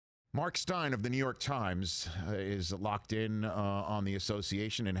Marc Stein of the New York Times is locked in on the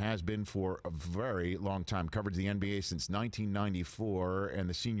association and has been for a very long time. Covered the NBA since 1994 and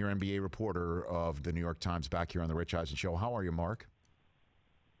the senior NBA reporter of the New York Times back here on the Rich Eisen Show. How are you, Mark?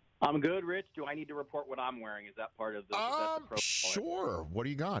 I'm good, Rich. Do I need to report what I'm wearing? Is that part of the Sure. What do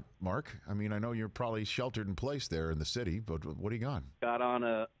you got, Mark? I mean, I know you're probably sheltered in place there in the city, but what do you got? Got on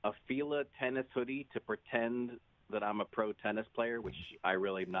a Fila tennis hoodie to pretend that I'm a pro tennis player, which I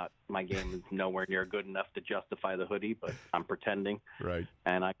really am not. My game is nowhere near good enough to justify the hoodie, but I'm pretending. Right.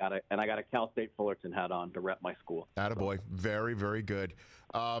 And I got a Cal State Fullerton hat on to rep my school. Attaboy. Very, very good.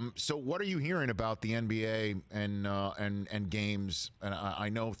 So what are you hearing about the NBA and games? And I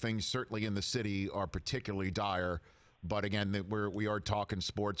know things certainly in the city are particularly dire, but again, we are talking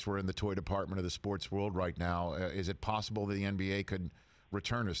sports. We're in the toy department of the sports world right now. Is it possible that the NBA could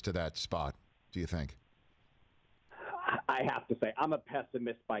return us to that spot, do you think? I have to say, I'm a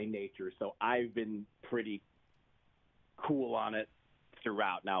pessimist by nature, so I've been pretty cool on it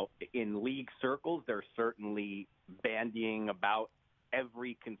throughout. Now, in league circles, they're certainly bandying about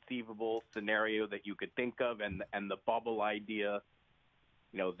every conceivable scenario that you could think of, and the bubble idea,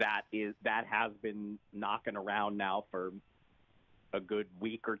 that has been knocking around now for a good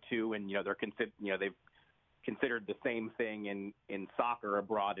week or two, and they've considered the same thing in soccer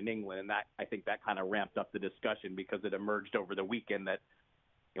abroad in England, and that I think that kind of ramped up the discussion because it emerged over the weekend that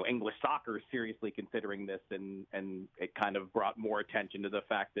English soccer is seriously considering this, and it kind of brought more attention to the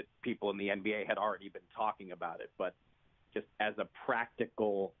fact that people in the NBA had already been talking about it. But just as a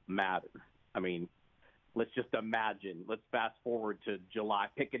practical matter, I mean, let's just imagine. Let's fast forward to July.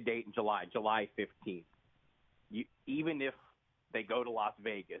 Pick a date in July 15th. Even if they go to Las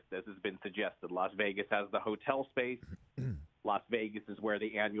Vegas, as has been suggested. Las Vegas has the hotel space. Las Vegas is where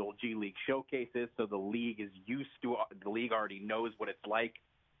the annual G League showcase is, so the league already knows what it's like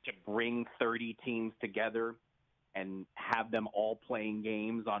to bring 30 teams together and have them all playing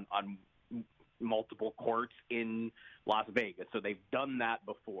games on multiple courts in Las Vegas. So they've done that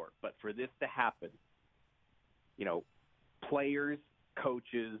before. But for this to happen, players,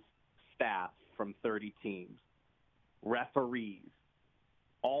 coaches, staff from 30 teams, referees,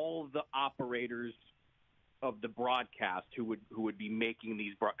 all the operators of the broadcast who would be making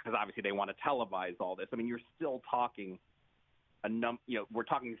these because obviously they want to televise all this. I mean, you're still talking we're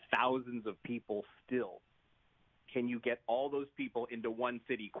talking thousands of people still. Can you get all those people into one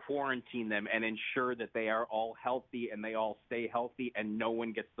city, quarantine them, and ensure that they are all healthy and they all stay healthy and no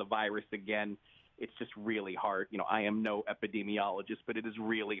one gets the virus again? It's just really hard. I am no epidemiologist, but it is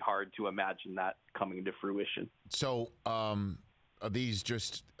really hard to imagine that coming to fruition. So are these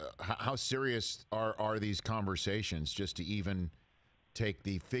just how serious are these conversations, just to even take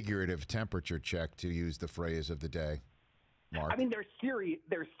the figurative temperature check, to use the phrase of the day, Mark? I mean,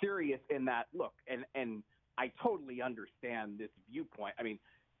 they're serious in that, look, and I totally understand this viewpoint. I mean,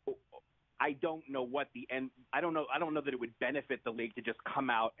 I don't know what the end. I don't know that it would benefit the league to just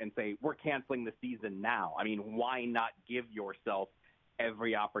come out and say we're canceling the season now. I mean, why not give yourself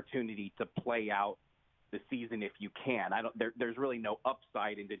every opportunity to play out the season if you can? There's really no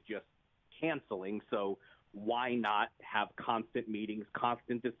upside into just canceling. So why not have constant meetings,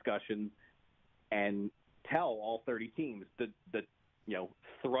 constant discussions, and tell all 30 teams that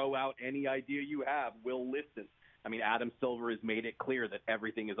throw out any idea you have. We'll listen. I mean, Adam Silver has made it clear that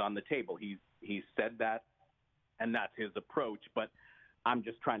everything is on the table. He's said that, and that's his approach. But I'm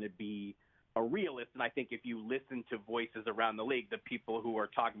just trying to be a realist, and I think if you listen to voices around the league, the people who are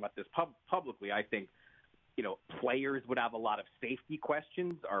talking about this publicly, I think, players would have a lot of safety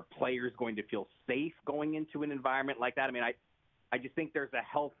questions. Are players going to feel safe going into an environment like that? I mean, I just think there's a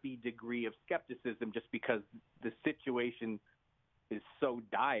healthy degree of skepticism just because the situation is so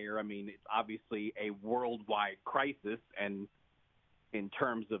dire. I mean, it's obviously a worldwide crisis, and in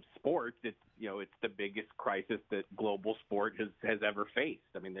terms of sports, it's the biggest crisis that global sport has ever faced.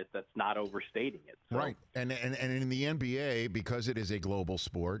 I mean, that's not overstating it. So. Right, and in the NBA, because it is a global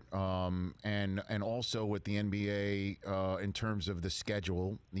sport, and also with the NBA in terms of the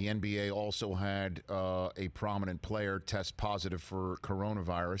schedule, the NBA also had a prominent player test positive for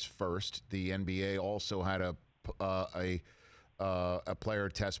coronavirus first. The NBA also had a player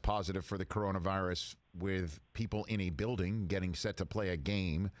test positive for the coronavirus with people in a building getting set to play a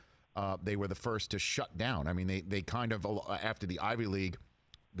game. They were the first to shut down. I mean, they kind of, after the Ivy League,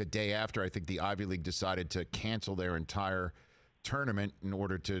 the day after, I think the Ivy League decided to cancel their entire tournament in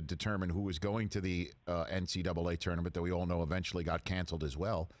order to determine who was going to the NCAA tournament that we all know eventually got canceled as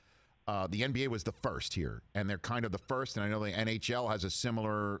well. The NBA was the first here, and they're kind of the first. And I know the NHL has a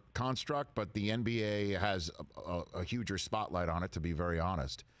similar construct, but the NBA has a huger spotlight on it, to be very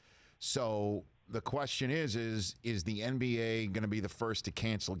honest. So the question is the NBA going to be the first to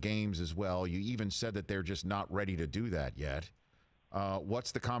cancel games as well? You even said that they're just not ready to do that yet.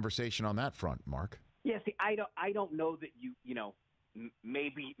 What's the conversation on that front, Mark? Yeah, see, I don't know that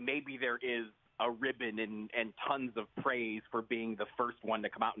maybe there is a ribbon and tons of praise for being the first one to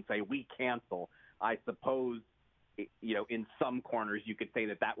come out and say we cancel. I suppose, in some corners you could say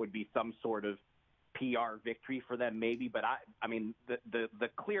that would be some sort of PR victory for them, maybe. But I mean, the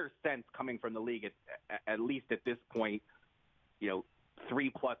clear sense coming from the league, at least at this point, 3+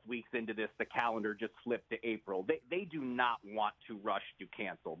 weeks into this, the calendar just flipped to April. They do not want to rush to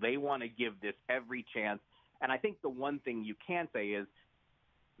cancel. They want to give this every chance. And I think the one thing you can say is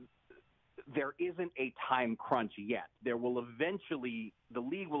there isn't a time crunch yet. The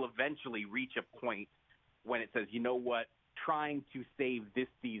league will eventually reach a point when it says, you know what, trying to save this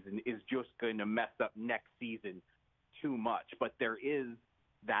season is just going to mess up next season too much. But there is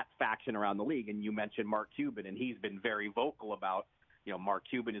that faction around the league. And you mentioned Mark Cuban, and he's been very vocal about, Mark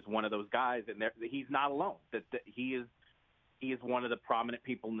Cuban is one of those guys, and he's not alone. That he is one of the prominent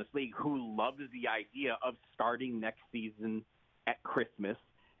people in this league who loves the idea of starting next season at Christmas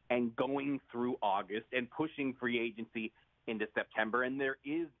and going through August and pushing free agency into September. And there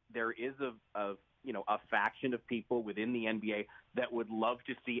is a faction of people within the NBA that would love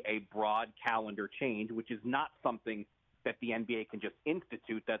to see a broad calendar change, which is not something that the NBA can just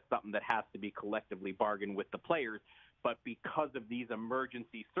institute. That's something that has to be collectively bargained with the players. But because of these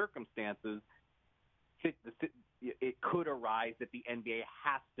emergency circumstances, it could arise that the NBA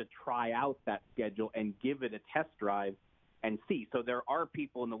has to try out that schedule and give it a test drive and see. So there are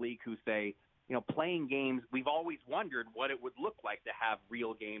people in the league who say, playing games, we've always wondered what it would look like to have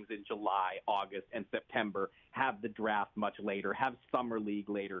real games in July, August, and September, have the draft much later, have summer league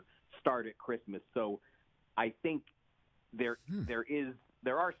later, start at Christmas. So I think there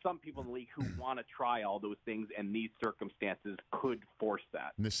are some people in the league who want to try all those things, and these circumstances could force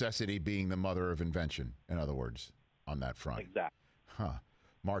that. Necessity being the mother of invention, in other words, on that front. Exactly.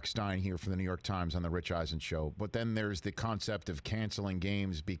 Marc Stein here for the New York Times on the Rich Eisen Show. But then there's the concept of canceling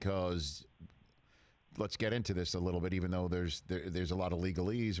games because, let's get into this a little bit, even though there's a lot of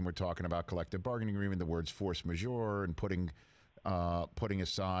legalese, and we're talking about collective bargaining agreement, the words force majeure, and putting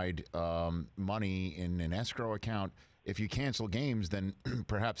aside money in an escrow account. If you cancel games, then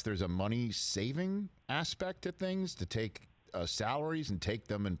perhaps there's a money-saving aspect to things, to take salaries and take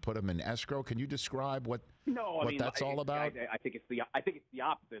them and put them in escrow. Can you describe what that's all about? I think it's the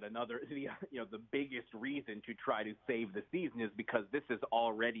opposite. The biggest reason to try to save the season is because this has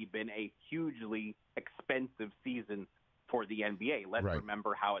already been a hugely expensive season for the NBA. Let's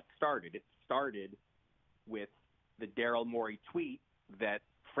remember how it started. It started with the Daryl Morey tweet that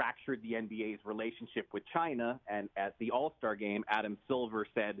fractured the NBA's relationship with China, and at the All-Star game, Adam Silver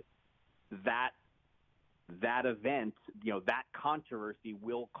said that event, that controversy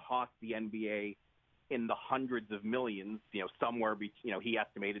will cost the NBA in the hundreds of millions, somewhere he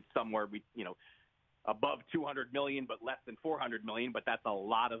estimated somewhere above 200 million, but less than 400 million, but that's a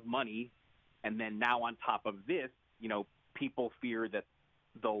lot of money. And then now on top of this, people fear that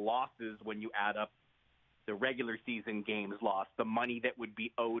the losses, when you add up the regular season games lost, the money that would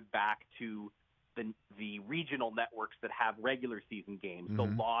be owed back to the regional networks that have regular season games, the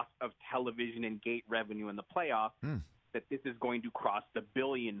loss of television and gate revenue in the playoffs, that this is going to cross the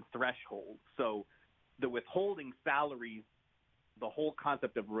billion threshold. So the withholding salaries, the whole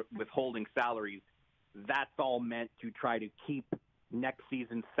concept of withholding salaries, that's all meant to try to keep next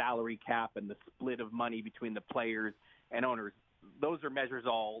season's salary cap and the split of money between the players and owners. Those are measures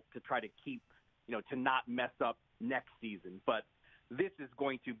all to try to keep, to not mess up next season. But this is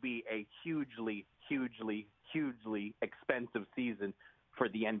going to be a hugely, hugely, hugely expensive season for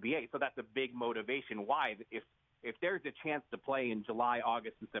the NBA. So that's a big motivation. Why? If there's a chance to play in July,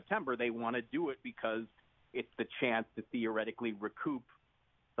 August, and September, they want to do it because it's the chance to theoretically recoup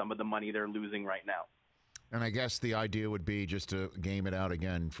some of the money they're losing right now. And I guess the idea would be, just to game it out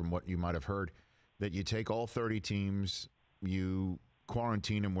again from what you might have heard, that you take all 30 teams, you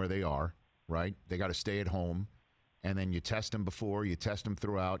quarantine them where they are, right? They got to stay at home. And then you test them before, you test them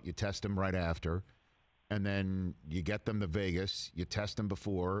throughout, you test them right after. And then you get them to Vegas, you test them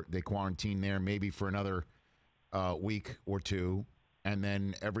before, they quarantine there maybe for another week or two. And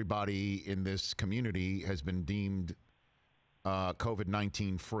then everybody in this community has been deemed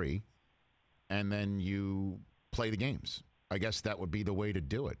COVID-19 free. And then you play the games. I guess that would be the way to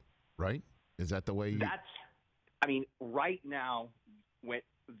do it, right? Is that the way you... right now,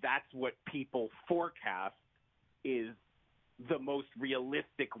 that's what people forecast is the most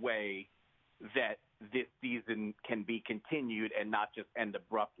realistic way that this season can be continued and not just end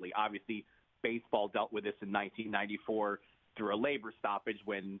abruptly. Obviously, baseball dealt with this in 1994 through a labor stoppage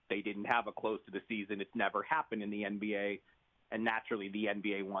when they didn't have a close to the season. It's never happened in the NBA, and naturally the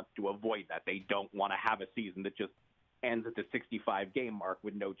NBA wants to avoid that. They don't want to have a season that just ends at the 65-game mark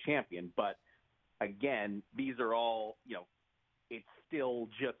with no champion. But again, these are all, it's still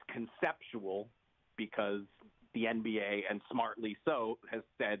just conceptual because the NBA, and smartly so, has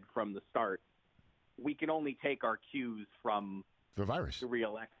said from the start, we can only take our cues from the virus, the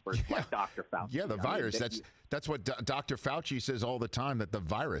real experts like Dr. Fauci. Yeah, the virus. That's what Dr. Fauci says all the time, that the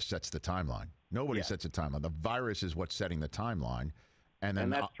virus sets the timeline. Nobody sets a timeline. The virus is what's setting the timeline. And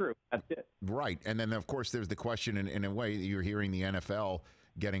that's true. That's it. Right. And then, of course, there's the question, in a way, you're hearing the NFL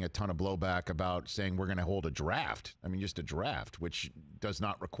getting a ton of blowback about saying we're going to hold a draft. I mean, just a draft, which does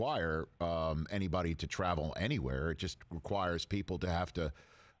not require anybody to travel anywhere. It just requires people to have to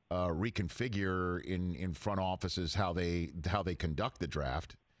reconfigure in front offices how they conduct the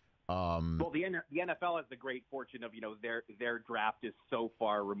draft. Well, the NFL has the great fortune of their draft is so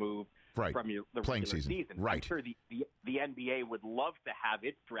far removed from the playing regular season. Right. I'm sure the NBA would love to have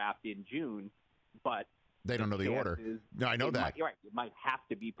its draft in June, but they don't know the order. No, I know that. You're right. It might have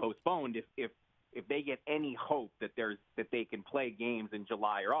to be postponed if they get any hope that they can play games in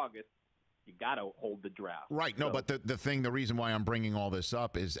July or August. You got to hold the draft. Right. No, but the reason why I'm bringing all this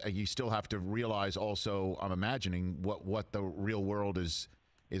up is you still have to realize also, I'm imagining what the real world is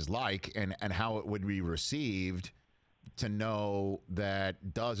like and how it would be received to know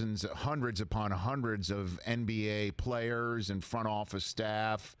that dozens, hundreds upon hundreds of NBA players and front office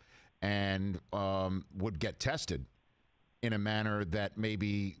staff and would get tested in a manner that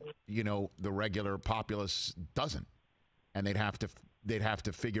maybe, the regular populace doesn't. And they'd have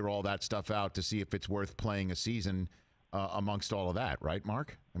to figure all that stuff out to see if it's worth playing a season amongst all of that, right,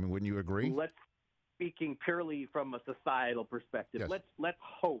 Mark? I mean, wouldn't you agree? Speaking purely from a societal perspective, yes. let's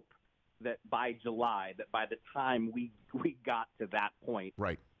hope that by July, that by the time we got to that point,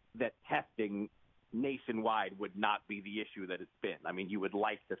 right, that testing nationwide would not be the issue that it's been. I mean, you would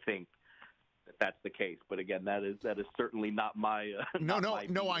like to think that that's the case, but again, that is certainly not my. No,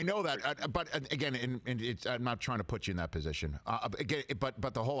 I know that, but again, and I'm not trying to put you in that position. Again,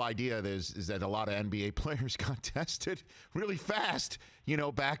 but the whole idea is that a lot of NBA players got tested really fast,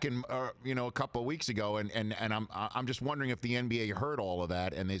 back in a couple of weeks ago, and I'm just wondering if the NBA heard all of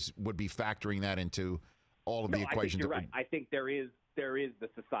that and they would be factoring that into all of the equations. I think you're right. I think there is the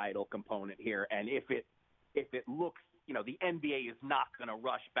societal component here, and if it looks. The NBA is not going to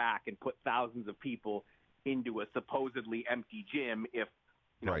rush back and put thousands of people into a supposedly empty gym if,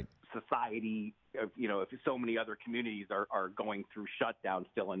 society, if so many other communities are going through shutdown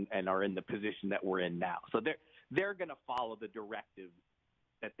still and are in the position that we're in now. So they're going to follow the directives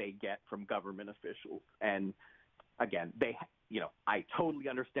that they get from government officials. And again, I totally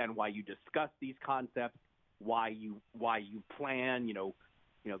understand why you discuss these concepts, why you plan,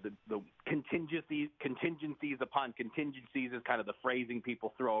 the contingencies upon contingencies is kind of the phrasing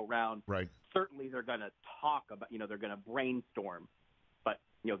people throw around. Right. Certainly they're going to talk about, they're going to brainstorm, but,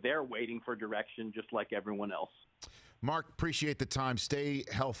 they're waiting for direction just like everyone else. Mark, appreciate the time. Stay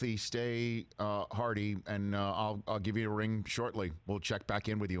healthy, stay hearty, and I'll give you a ring shortly. We'll check back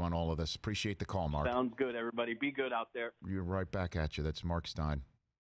in with you on all of this. Appreciate the call, Mark. Sounds good, everybody. Be good out there. You're right back at you. That's Marc Stein.